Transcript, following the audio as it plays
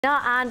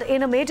And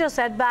in a major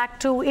setback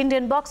to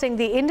Indian boxing,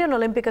 the Indian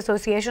Olympic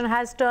Association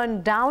has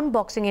turned down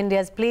Boxing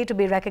India's plea to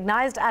be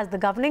recognized as the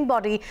governing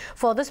body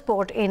for the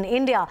sport in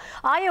India.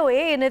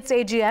 IOA in its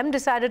AGM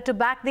decided to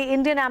back the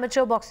Indian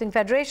Amateur Boxing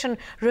Federation,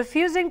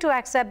 refusing to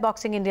accept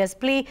Boxing India's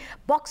plea.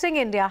 Boxing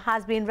India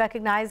has been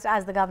recognized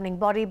as the governing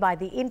body by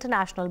the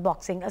International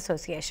Boxing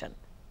Association.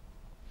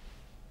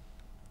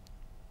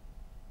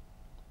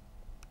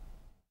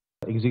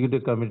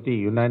 Executive Committee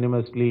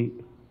unanimously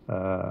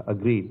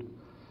agreed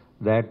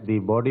that the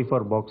body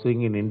for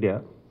boxing in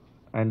India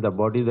and the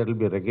body that will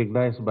be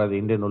recognized by the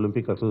Indian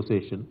Olympic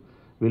Association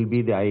will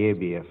be the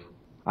IABF.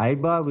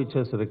 IBA, which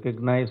has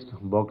recognized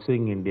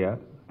Boxing India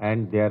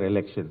and their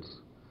elections.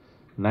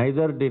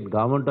 Neither did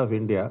Government of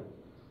India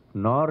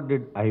nor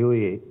did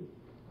IOA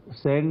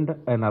send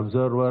an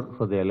observer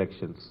for the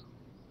elections.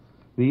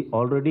 We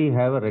already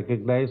have a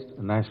recognized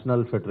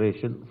national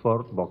federation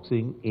for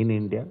boxing in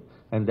India,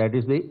 and that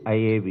is the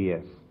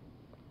IABF.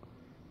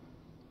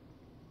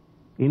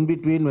 In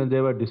between, when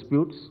there were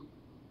disputes,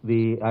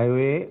 the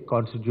IOA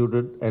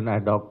constituted an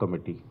ad hoc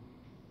committee.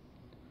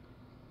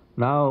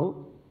 Now,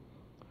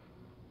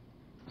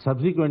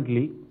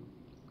 subsequently,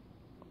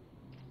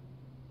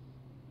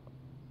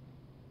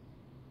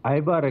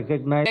 IBA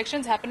recognized...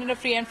 Elections happened in a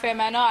free and fair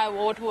manner.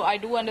 What I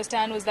do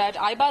understand was that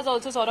IBA is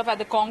also sort of at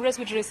the Congress,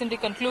 which recently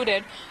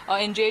concluded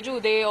in Jeju.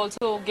 They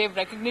also gave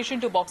recognition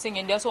to Boxing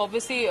India. So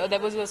obviously there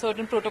was a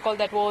certain protocol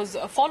that was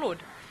followed.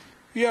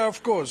 Yeah,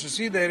 of course. You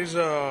see, there is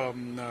a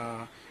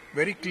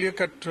very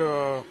clear-cut,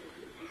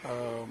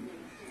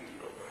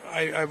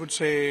 I would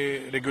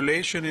say,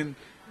 regulation in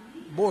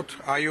both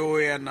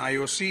IOA and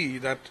IOC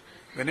that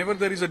whenever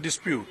there is a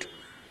dispute,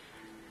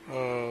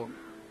 the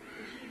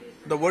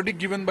verdict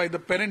given by the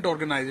parent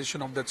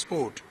organization of that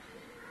sport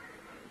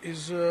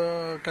is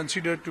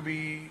considered to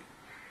be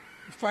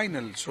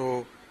final.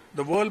 So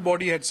the world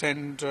body had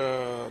sent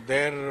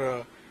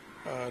their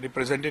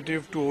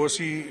representative to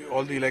oversee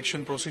all the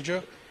election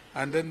procedure.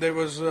 And then there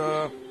was,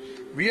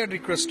 we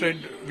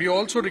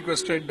also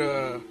requested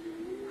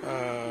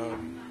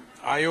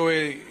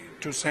IOA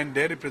to send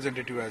their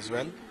representative as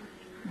well.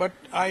 But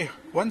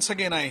once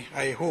again,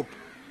 I hope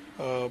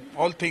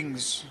all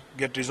things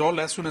get resolved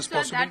as soon as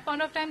possible. At that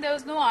point of time, there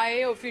was no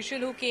IOA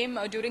official who came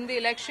during the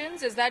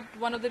elections. Is that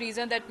one of the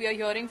reasons that we are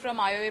hearing from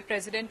IOA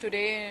president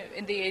today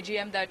in the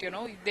AGM that,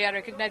 they are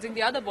recognizing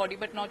the other body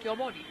but not your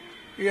body?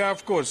 Yeah,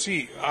 of course.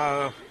 See,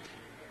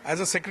 as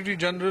a Secretary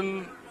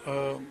General,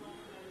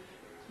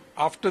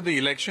 after the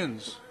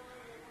elections,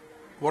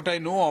 what I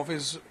know of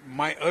is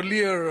my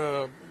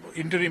earlier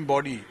interim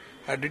body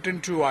had written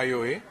to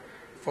IOA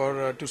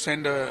for to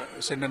send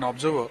an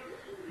observer,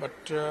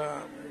 but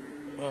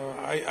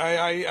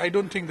I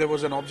don't think there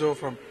was an observer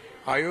from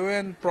IOA,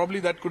 and probably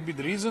that could be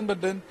the reason.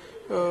 But then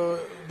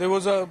there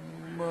was a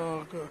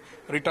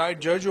retired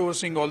judge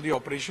overseeing all the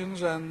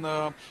operations, and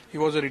he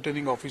was a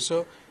returning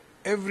officer.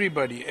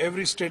 Everybody,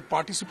 every state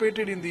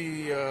participated in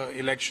the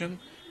election,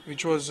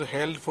 which was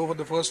held for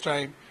the first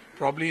time,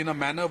 probably in a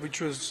manner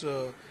which was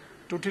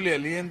totally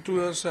alien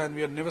to us, and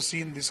we had never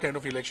seen this kind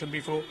of election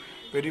before.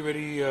 Very,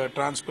 very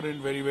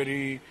transparent, very,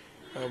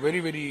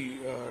 very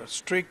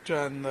strict,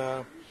 and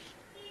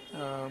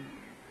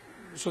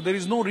so there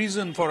is no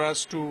reason for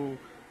us to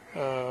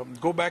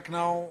go back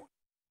now.